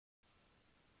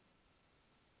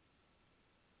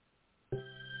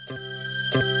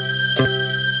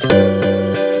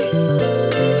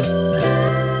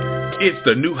It's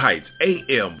the New Heights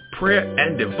AM prayer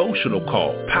and devotional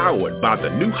call powered by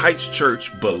the New Heights Church,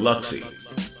 Biloxi,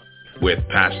 with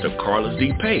Pastor Carlos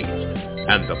D. Page,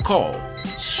 and the call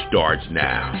starts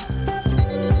now.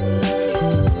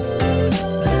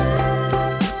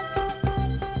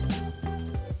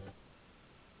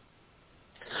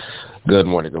 Good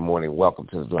morning. Welcome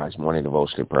to the New Heights Morning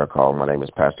Devotional Prayer Call. My name is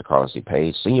Pastor Carlos D.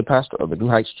 Page, Senior Pastor of the New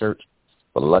Heights Church,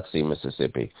 Biloxi,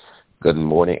 Mississippi. Good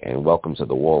morning and welcome to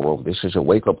the War Room. This is your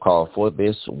wake-up call for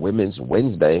this Women's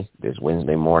Wednesday, this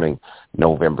Wednesday morning,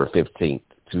 November 15th,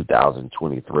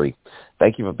 2023.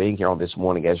 Thank you for being here on this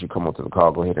morning. As you come onto the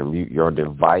call, go ahead and mute your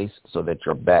device so that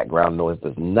your background noise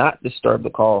does not disturb the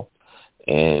call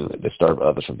and disturb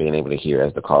others from being able to hear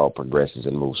as the call progresses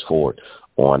and moves forward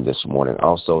on this morning.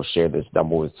 Also, share this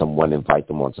number with someone, invite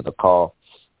them onto the call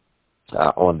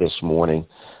on this morning.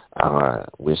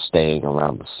 We're staying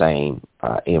around the same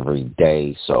every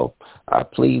day, so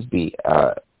please be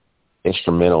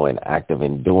instrumental and active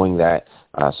in doing that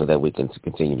so that we can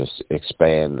continue to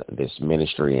expand this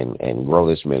ministry and grow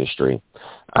this ministry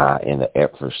in the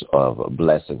efforts of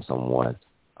blessing someone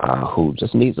who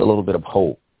just needs a little bit of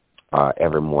hope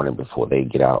every morning before they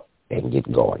get out and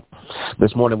get going.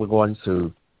 This morning we're going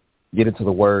to get into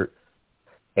the Word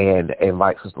and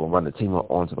invite Sister Laronda Teamer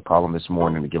onto the call this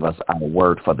morning to give us our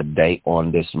word for the day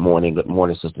on this morning. Good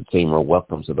morning, Sister Teamer.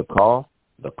 Welcome to the call.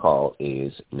 The call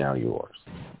is now yours.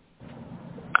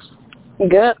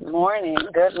 Good morning,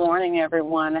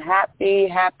 everyone.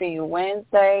 Happy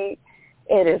Wednesday.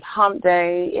 It is Hump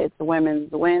Day. It's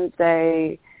Women's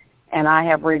Wednesday, and I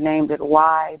have renamed it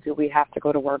Why Do We Have to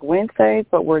Go to Work Wednesdays?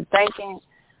 But we're thanking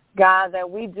God that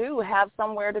we do have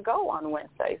somewhere to go on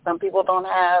Wednesday. Some people don't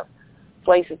have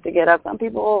places to get up. Some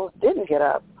people didn't get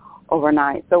up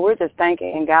overnight. So we're just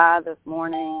thanking God this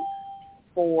morning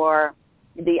for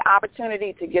the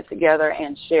opportunity to get together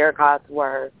and share God's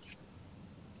word.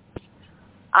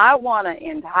 I want to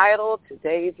entitle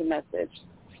today's message,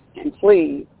 and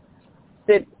please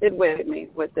sit with me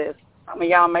with this. Some of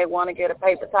y'all may want to get a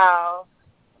paper towel.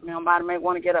 Somebody may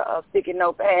want to get a sticky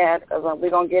notepad because we're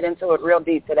going to get into it real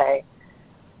deep today.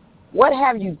 What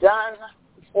have you done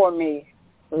for me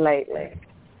lately?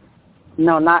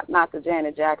 No, not the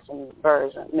Janet Jackson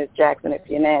version, Miss Jackson if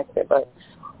you're nasty, but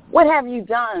what have you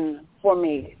done for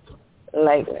me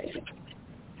lately?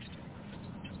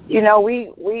 You know,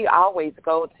 we always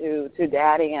go to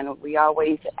Daddy and we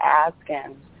always ask,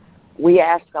 and we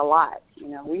ask a lot. You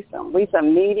know, we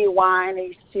some needy,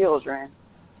 whiny children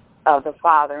of the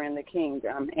Father in the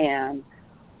kingdom, and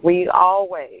we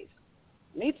always,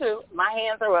 me too, my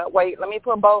hands are up. Wait, let me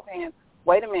put both hands.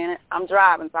 Wait a minute, I'm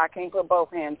driving, so I can't put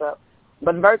both hands up.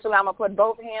 But virtually, I'm going to put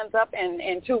both hands up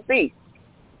and 2 feet.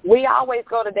 We always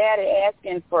go to Daddy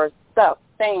asking for stuff,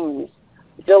 things,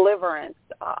 deliverance,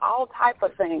 all type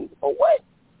of things. But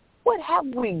what have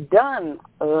we done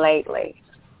lately?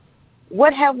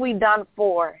 What have we done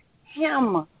for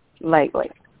him lately?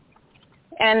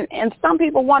 And some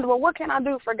people wonder, well, what can I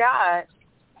do for God?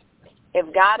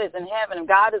 If God is in heaven, if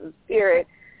God is a spirit,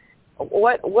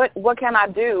 what can I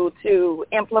do to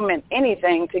implement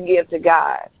anything to give to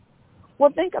God? Well,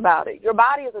 think about it. Your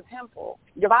body is a temple.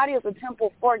 Your body is a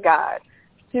temple for God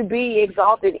to be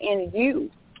exalted in you.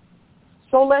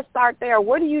 So let's start there.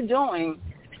 What are you doing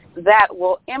that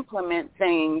will implement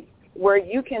things where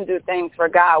you can do things for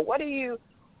God? What are you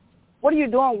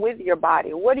doing with your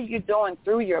body? What are you doing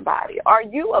through your body? Are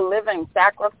you a living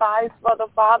sacrifice for the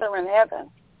Father in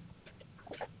heaven?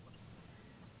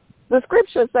 The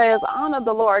scripture says, honor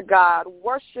the Lord God,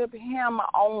 worship him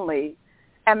only,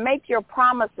 and make your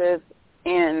promises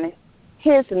in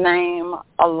his name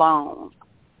alone.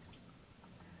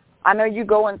 I know you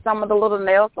go in some of the little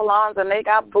nail salons and they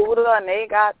got Buddha and they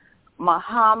got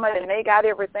Muhammad and they got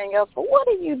everything else. But what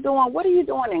are you doing? What are you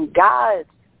doing in God's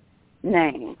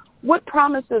name? What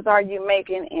promises are you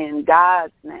making in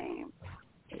God's name?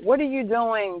 What are you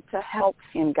doing to help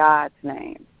in God's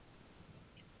name?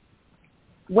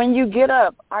 When you get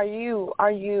up, are you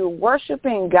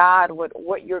worshiping God with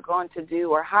what you're going to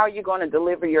do, or how are you going to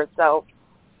deliver yourself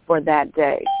for that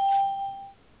day?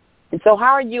 And so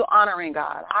how are you honoring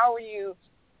God? How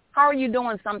are you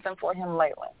doing something for him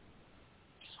lately?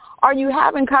 Are you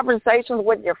having conversations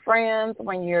with your friends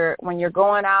when you're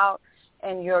going out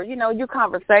and you're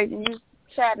conversating, you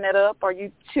chatting it up, or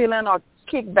you chilling or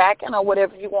kickbacking or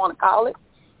whatever you want to call it?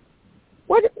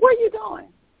 What are you doing?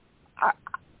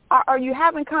 Are you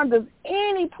having does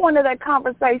any point of that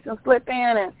conversation slip in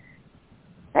and,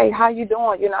 hey, how you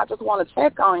doing? I just want to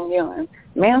check on you. And,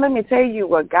 man, let me tell you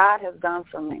what God has done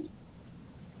for me.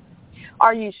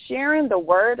 Are you sharing the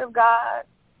word of God?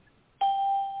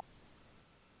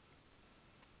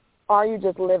 Or are you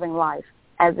just living life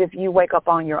as if you wake up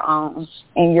on your own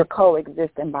and you're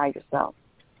coexisting by yourself?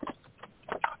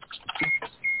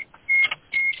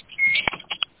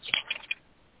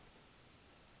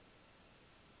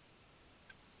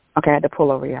 Okay, I had to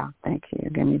pull over, y'all. Thank you.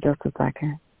 Give me just a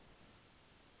second.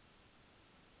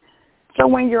 So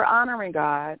when you're honoring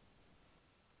God,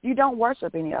 you don't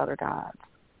worship any other gods.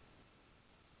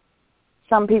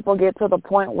 Some people get to the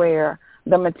point where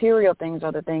the material things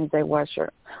are the things they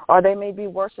worship. Or they may be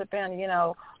worshiping,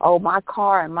 oh, my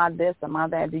car and my this and my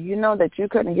that. Do you know that you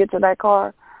couldn't get to that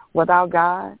car without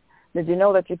God? Did you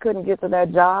know that you couldn't get to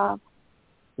that job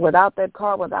without that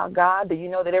car, without God? Do you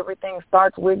know that everything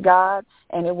starts with God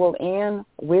and it will end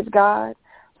with God?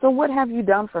 So what have you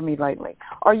done for me lately?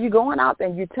 Are you going out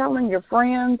and you telling your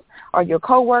friends or your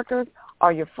coworkers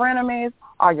or your frenemies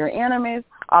or your enemies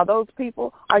or those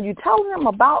people, are you telling them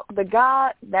about the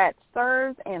God that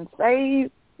serves and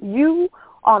saves you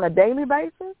on a daily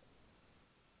basis?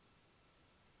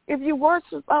 If you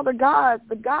worship other gods,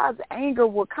 the God's anger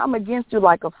will come against you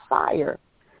like a fire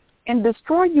and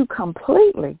destroy you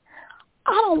completely.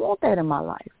 I don't want that in my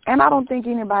life, and I don't think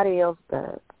anybody else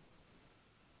does.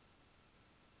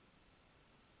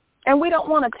 And we don't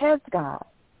want to test God.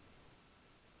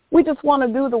 We just want to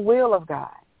do the will of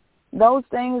God. Those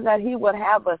things that he would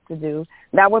have us to do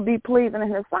that would be pleasing in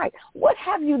his sight. What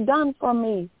have you done for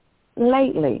me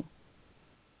lately?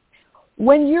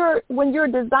 When you're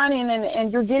designing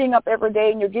and you're getting up every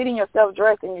day and you're getting yourself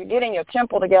dressed and you're getting your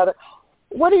temple together,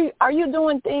 are you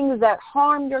doing things that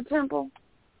harm your temple?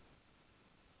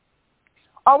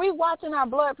 Are we watching our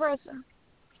blood pressure?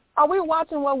 Are we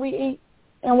watching what we eat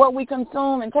and what we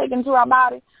consume and take into our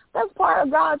body? That's part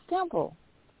of God's temple.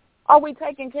 Are we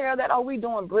taking care of that? Are we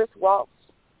doing brisk walks?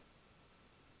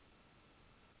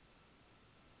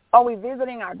 Are we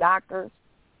visiting our doctors?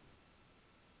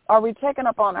 Are we checking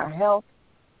up on our health?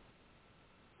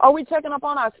 Are we checking up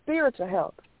on our spiritual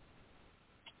health?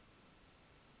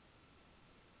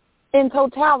 In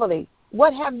totality,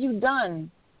 what have you done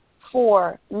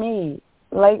for me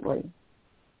lately?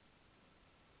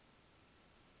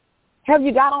 Have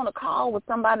you got on a call with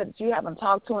somebody that you haven't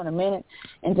talked to in a minute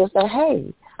and just say,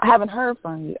 hey, I haven't heard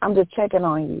from you. I'm just checking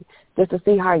on you just to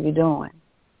see how you're doing.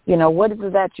 What is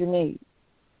it that you need?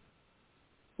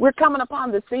 We're coming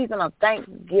upon the season of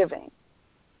Thanksgiving.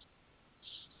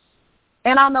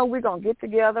 And I know we're going to get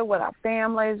together with our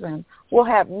families and we'll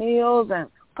have meals and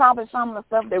probably some of the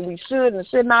stuff that we should and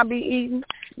should not be eating,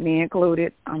 me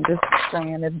included. I'm just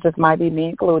saying it just might be me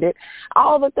included.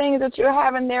 All the things that you're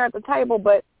having there at the table,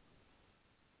 but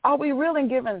are we really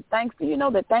giving thanks? Do you know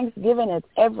that Thanksgiving is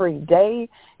every day?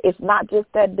 It's not just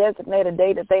that designated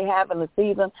day that they have in the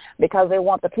season because they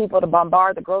want the people to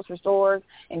bombard the grocery stores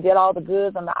and get all the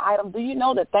goods and the items. Do you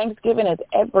know that Thanksgiving is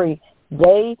every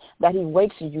day that he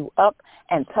wakes you up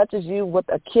and touches you with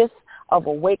a kiss of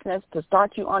awakeness to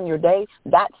start you on your day?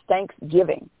 That's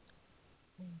Thanksgiving.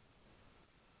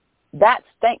 That's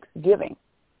Thanksgiving.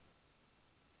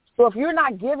 So if you're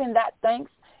not giving that thanks,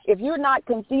 if you're not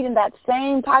conceding that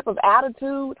same type of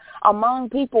attitude among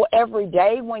people every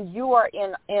day when you are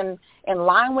in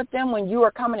line with them, when you are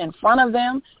coming in front of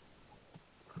them,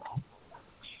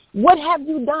 what have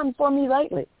you done for me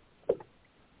lately?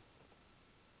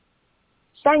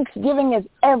 Thanksgiving is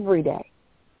every day.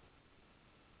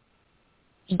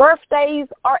 Birthdays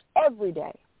are every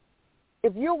day.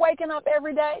 If you're waking up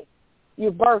every day,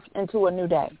 you're birthed into a new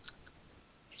day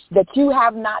that you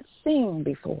have not seen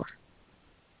before.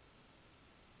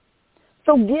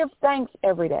 So give thanks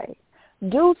every day.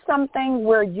 Do something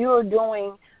where you're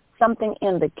doing something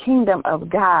in the kingdom of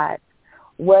God,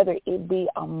 whether it be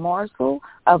a morsel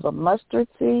of a mustard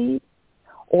seed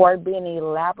or it be an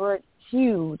elaborate,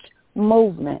 huge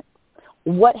movement.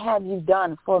 What have you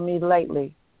done for me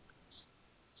lately?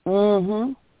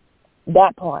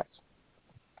 That part.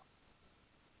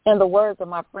 In the words of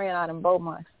my friend out in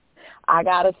Beaumont, I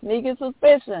got a sneaking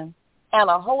suspicion and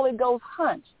a Holy Ghost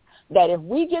hunch that if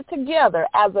we get together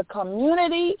as a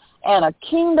community and a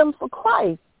kingdom for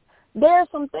Christ, there are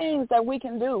some things that we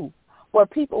can do where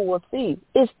people will see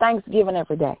it's Thanksgiving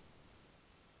every day.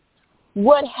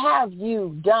 What have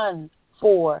you done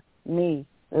for me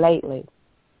lately?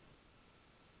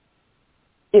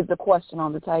 Is the question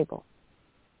on the table.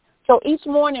 So each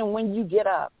morning when you get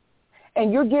up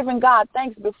and you're giving God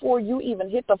thanks before you even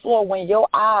hit the floor, when your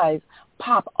eyes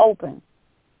pop open,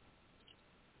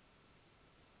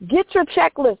 get your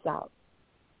checklist out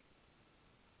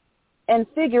and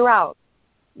figure out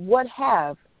what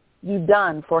have you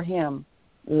done for him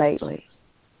lately.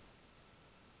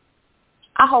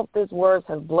 I hope this word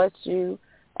has blessed you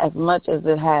as much as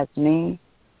it has me.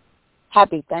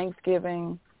 happy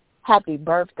Thanksgiving, happy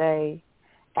birthday,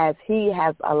 as he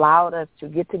has allowed us to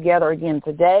get together again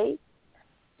today,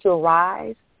 to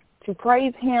rise, to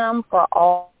praise him for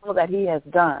all that he has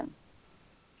done.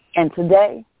 And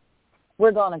today,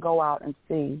 we're going to go out and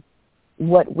see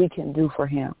what we can do for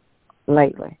him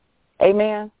lately.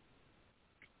 Amen.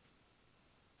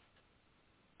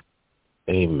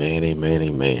 Amen, amen,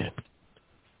 amen.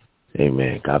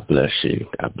 Amen. God bless you.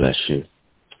 God bless you.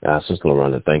 Sister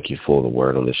Laronda, thank you for the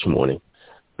word on this morning.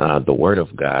 The word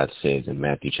of God says in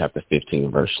Matthew chapter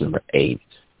 15, verse number 8,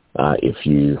 if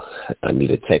you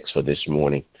need a text for this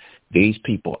morning, these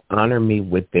people honor me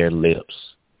with their lips,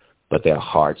 but their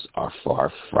hearts are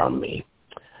far from me.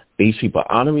 These people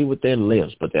honor me with their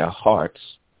lips, but their hearts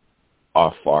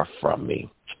are far from me.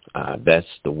 That's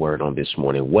the word on this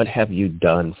morning. What have you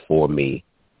done for me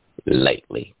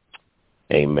lately?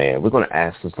 Amen. We're going to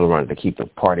ask Sister Laronda to keep the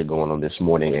party going on this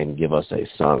morning and give us a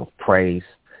song of praise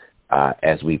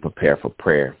as we prepare for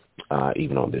prayer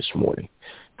even on this morning.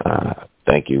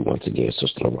 Thank you once again,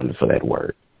 Sister Laronda, for that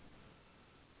word.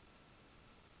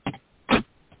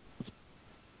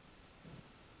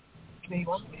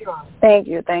 Thank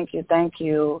you, thank you, thank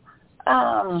you.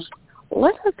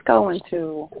 Let us go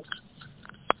into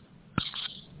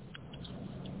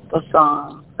the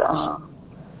song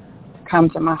come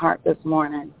to my heart this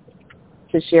morning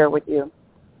to share with you.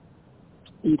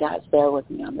 You guys bear with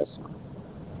me on this one.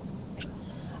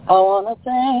 I want to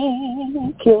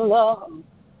thank you, Lord,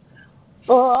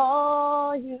 for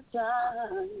all you've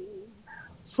done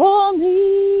for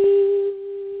me.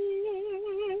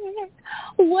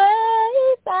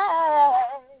 Way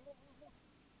back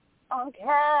on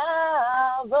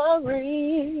Calvary,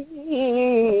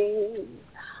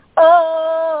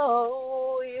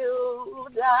 oh, you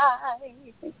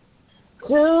died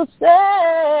to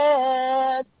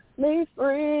set me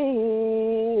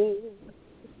free.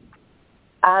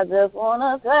 I just want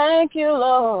to thank you,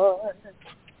 Lord,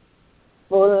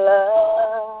 for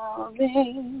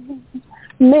loving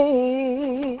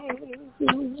me.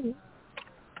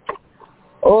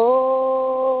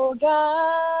 Oh, God,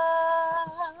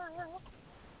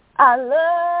 I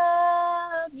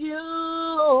love you,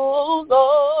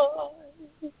 Lord,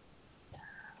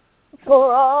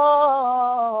 for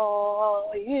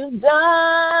all you've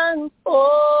done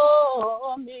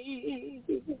for me.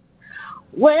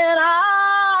 When I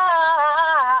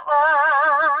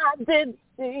did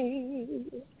see,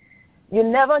 you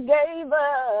never gave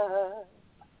up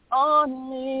on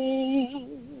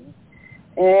me.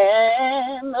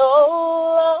 And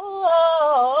oh,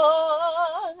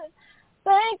 Lord,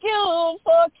 thank you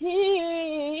for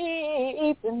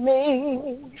keeping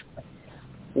me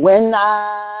when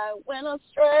I went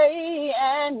astray,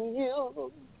 and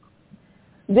you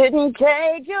didn't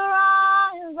take your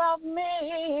eyes off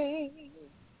me.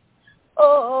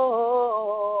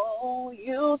 Oh,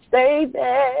 you stayed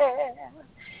there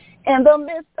in the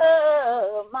midst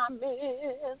of my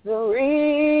misery.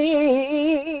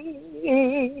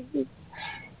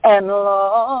 And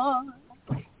Lord,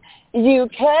 you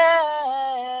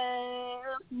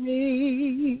kept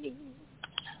me.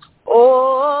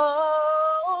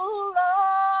 Oh,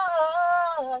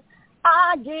 Lord,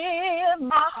 I give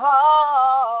my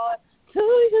heart to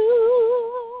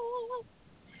you,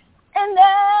 and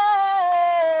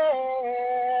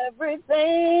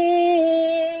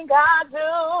everything I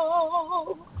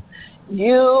do,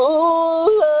 you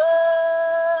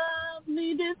love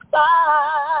me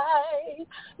despite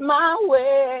my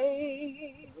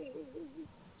ways,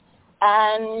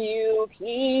 and you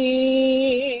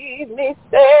keep me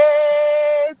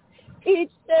safe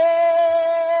each day.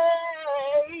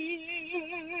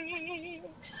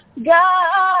 God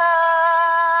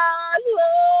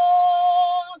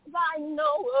loves like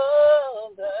no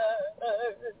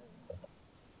other.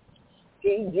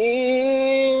 He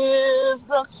gives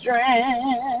the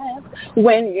strength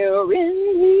when you're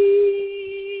in need.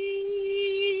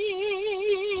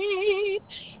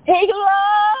 He loves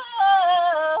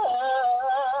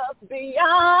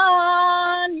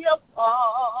beyond your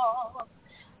fault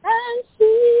and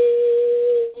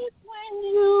sees when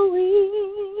you're weak.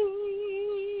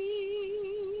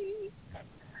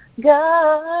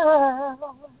 God,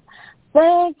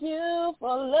 thank you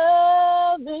for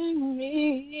loving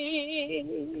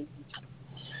me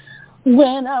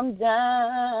when I'm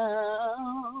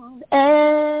down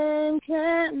and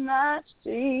cannot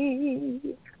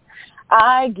see.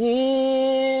 I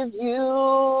give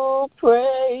you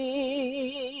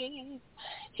praise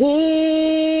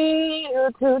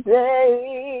here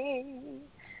today.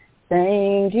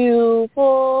 Thank you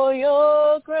for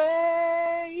your grace.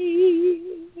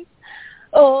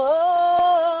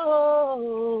 Oh,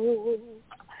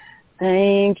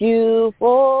 Thank you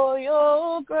for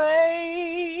your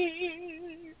grace.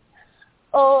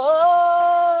 Oh,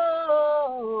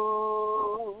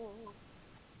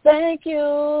 thank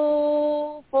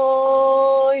you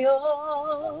for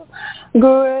your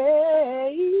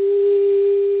grace.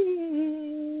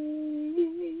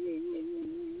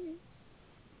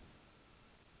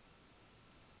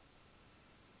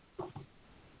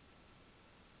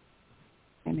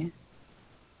 Amen.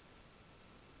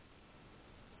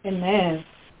 Amen.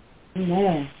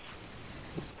 Amen.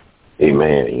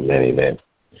 Amen. Amen. Amen.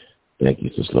 Thank you,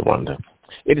 Sister Laronda.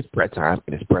 It is prayer time.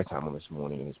 It is prayer time on this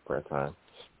morning. It is prayer time.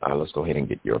 Let's go ahead and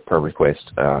get your prayer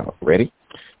request ready.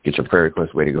 Get your prayer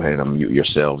request ready. Go ahead and unmute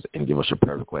yourselves and give us your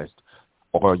prayer request.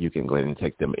 Or you can go ahead and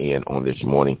take them in on this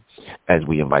morning as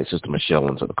we invite Sister Michelle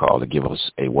into the call to give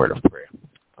us a word of prayer.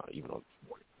 Even on this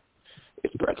morning.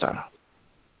 It's prayer time.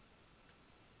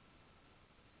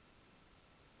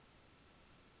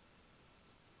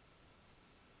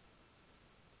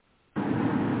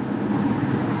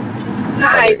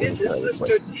 Hi, this is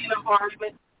Sister Tina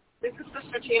Hardeman.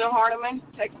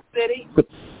 Texas City.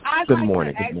 Good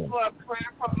morning. I'd like to ask for a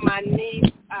prayer for my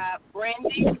niece,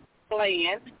 Brandy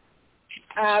Bland.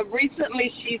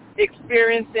 Recently, she's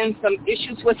experiencing some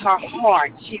issues with her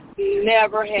heart. She's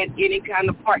never had any kind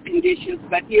of heart conditions,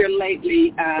 but here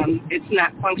lately, it's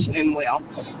not functioning well.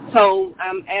 So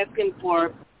I'm asking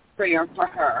for prayer for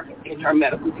her in her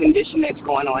medical condition that's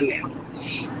going on now.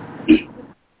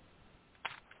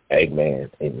 Amen.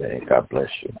 Amen. God bless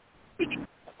you.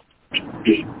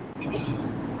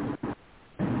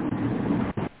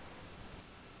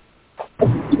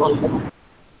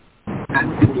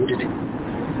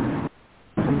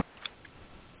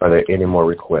 Are there any more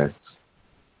requests?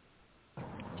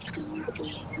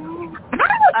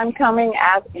 I'm coming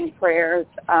asking prayers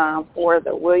for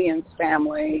the Williams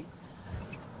family,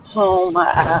 whom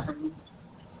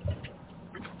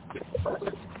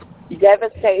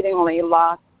devastatingly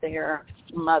lost their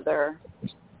mother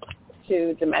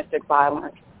to domestic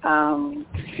violence.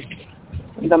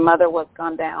 The mother was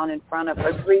gunned down in front of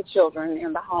her 3 children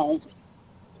in the home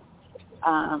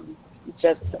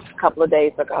just a couple of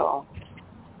days ago.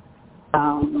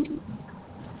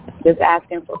 Just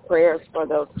asking for prayers for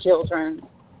those children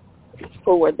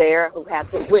who were there, who had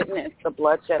to witness the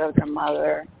bloodshed of their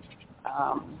mother.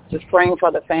 Just praying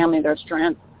for the family, their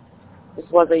strength. This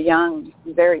was a young,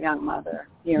 very young mother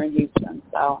here in Houston.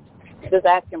 So just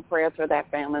asking prayers for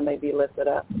that family and they be lifted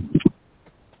up.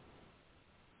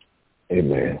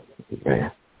 Amen.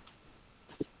 Amen.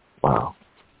 Wow.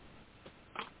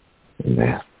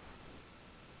 Amen.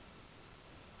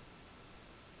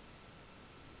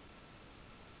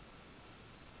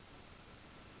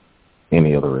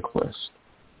 Any other requests?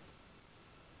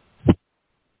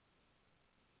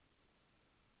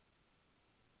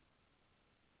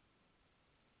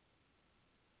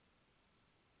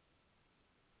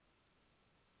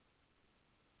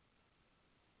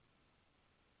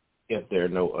 If there are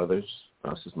no others,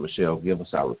 Sister Michelle, give us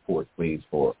our report, please,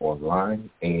 for online,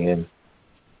 and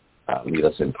lead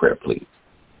us in prayer, please.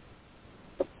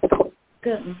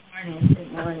 Good morning.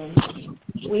 Good morning.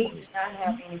 We do not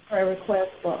have any prayer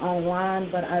requests for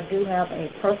online, but I do have a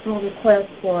personal request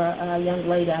for a young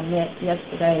lady I met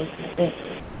yesterday.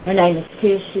 Her name is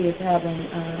Tish. She is having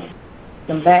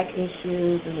some back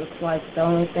issues. It looks like the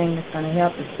only thing that's going to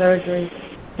help is surgery.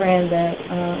 Praying that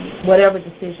whatever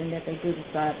decision that they do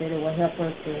decide, that it will help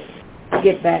her to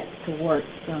get back to work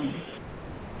soon.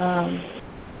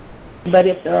 But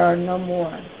if there are no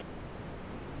more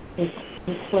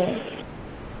requests,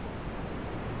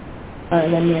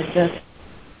 let me adjust.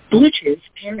 Bluetooth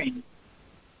pairing.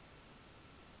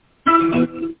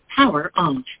 Power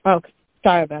on. Okay,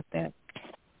 sorry about that.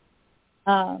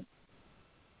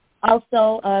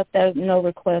 Also, if there's no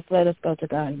requests, let us go to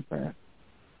God in prayer.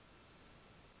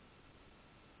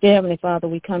 Dear Heavenly Father,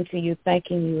 we come to you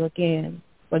thanking you again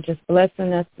for just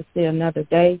blessing us to see another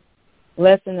day,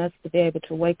 blessing us to be able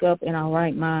to wake up in our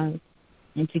right minds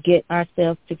and to get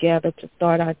ourselves together to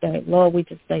start our day. Lord, we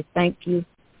just say thank you,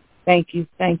 thank you,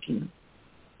 thank you.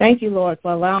 Thank you, Lord,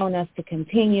 for allowing us to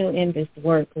continue in this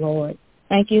work, Lord.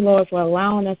 Thank you, Lord, for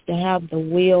allowing us to have the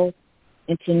will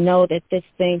and to know that this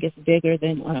thing is bigger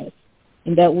than us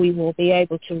and that we will be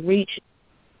able to reach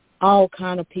all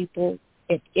kind of people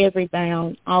at every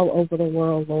bound all over the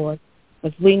world, Lord.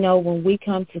 Because we know when we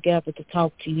come together to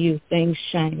talk to you, things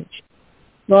change.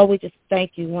 Lord, we just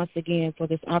thank you once again for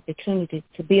this opportunity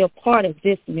to be a part of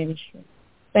this ministry.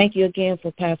 Thank you again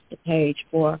for Pastor Page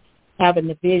for having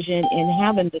the vision and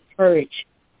having the courage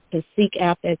to seek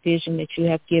out that vision that you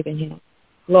have given him.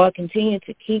 Lord, continue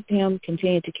to keep him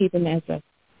as a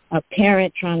a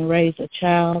parent trying to raise a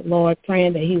child, Lord,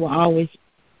 praying that he will always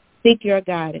seek your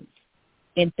guidance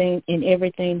in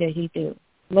everything that he do.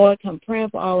 Lord, I'm praying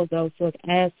for all of those who have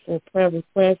asked for prayer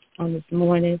requests on this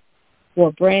morning,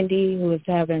 for Brandy, who is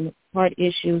having heart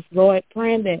issues. Lord,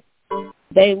 praying that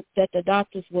the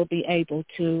doctors will be able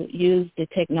to use the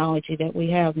technology that we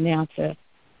have now to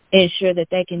ensure that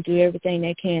they can do everything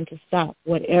they can to stop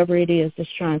whatever it is that's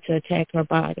trying to attack her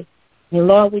body. And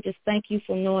Lord, we just thank you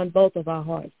for knowing both of our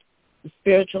hearts, the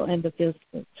spiritual and the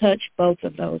physical. Touch both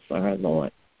of those for her,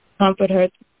 Lord. Comfort her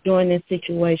during this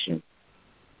situation.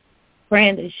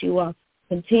 Praying that she will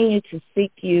continue to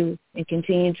seek you and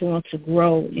continue to want to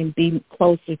grow and be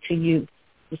closer to you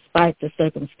despite the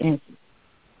circumstances.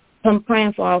 I'm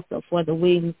praying for also for the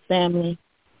Williams family,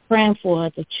 praying for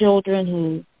the children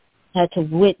who had to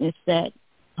witness that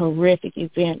horrific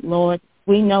event. Lord,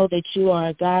 we know that you are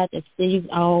a God that sees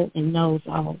all and knows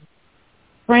all.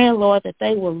 Praying, Lord, that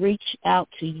they will reach out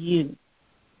to you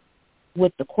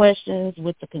with the questions,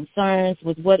 with the concerns,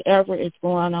 with whatever is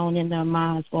going on in their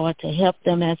minds, Lord, to help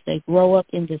them as they grow up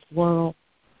in this world.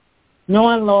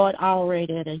 Knowing, Lord,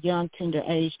 already at a young, tender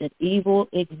age that evil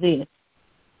exists.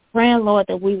 Praying, Lord,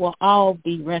 that we will all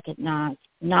be recognized,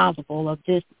 knowledgeable of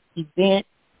this event,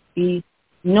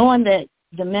 knowing that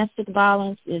domestic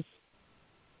violence is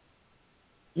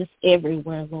just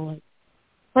everywhere, Lord.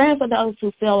 Praying for those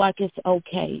who feel like it's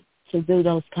okay to do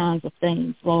those kinds of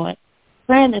things, Lord.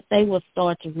 Praying that they will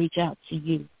start to reach out to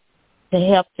you to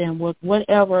help them with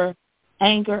whatever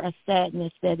anger or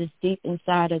sadness that is deep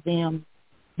inside of them,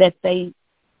 that they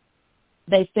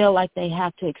feel like they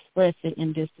have to express it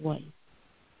in this way.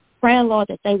 Praying, Lord,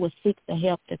 that they will seek the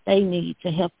help that they need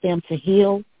to help them to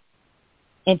heal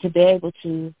and to be able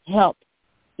to help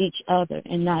each other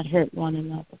and not hurt one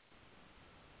another.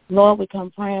 Lord, we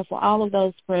come praying for all of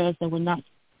those prayers that were not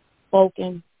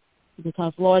spoken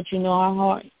because, Lord, you know our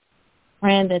hearts.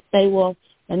 Praying that they will,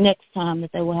 the next time,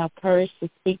 that they will have courage to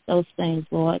speak those things,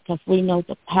 Lord, because we know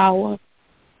the power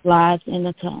lies in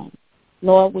the tongue.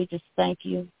 Lord, we just thank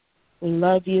you. We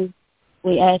love you.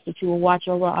 We ask that you will watch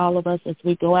over all of us as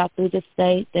we go out through this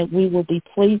day, that we will be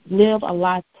live a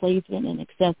life pleasing and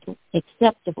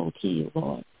acceptable to you,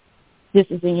 Lord. This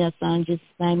is in your Son, Jesus'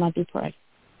 name I do pray.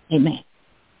 Amen.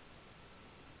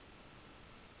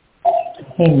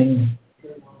 Amen.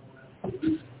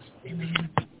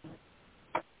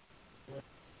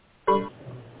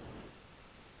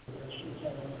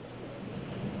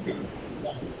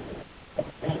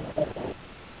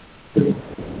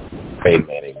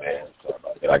 Amen. Sorry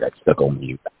about that. I got stuck on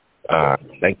mute.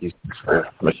 Thank you for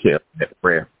Michelle for that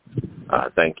prayer.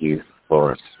 Thank you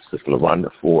for Sister Laronda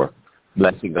for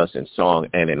blessing us in song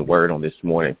and in word on this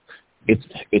morning.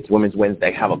 It's Women's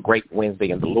Wednesday. Have a great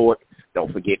Wednesday in the Lord.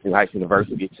 Don't forget New Heights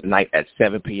University tonight at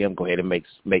 7 p.m. Go ahead and make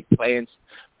plans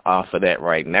for that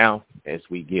right now as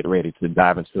we get ready to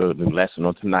dive into a new lesson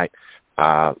on tonight.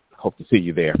 Hope to see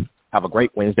you there. Have a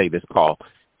great Wednesday. This call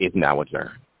is now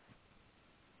adjourned.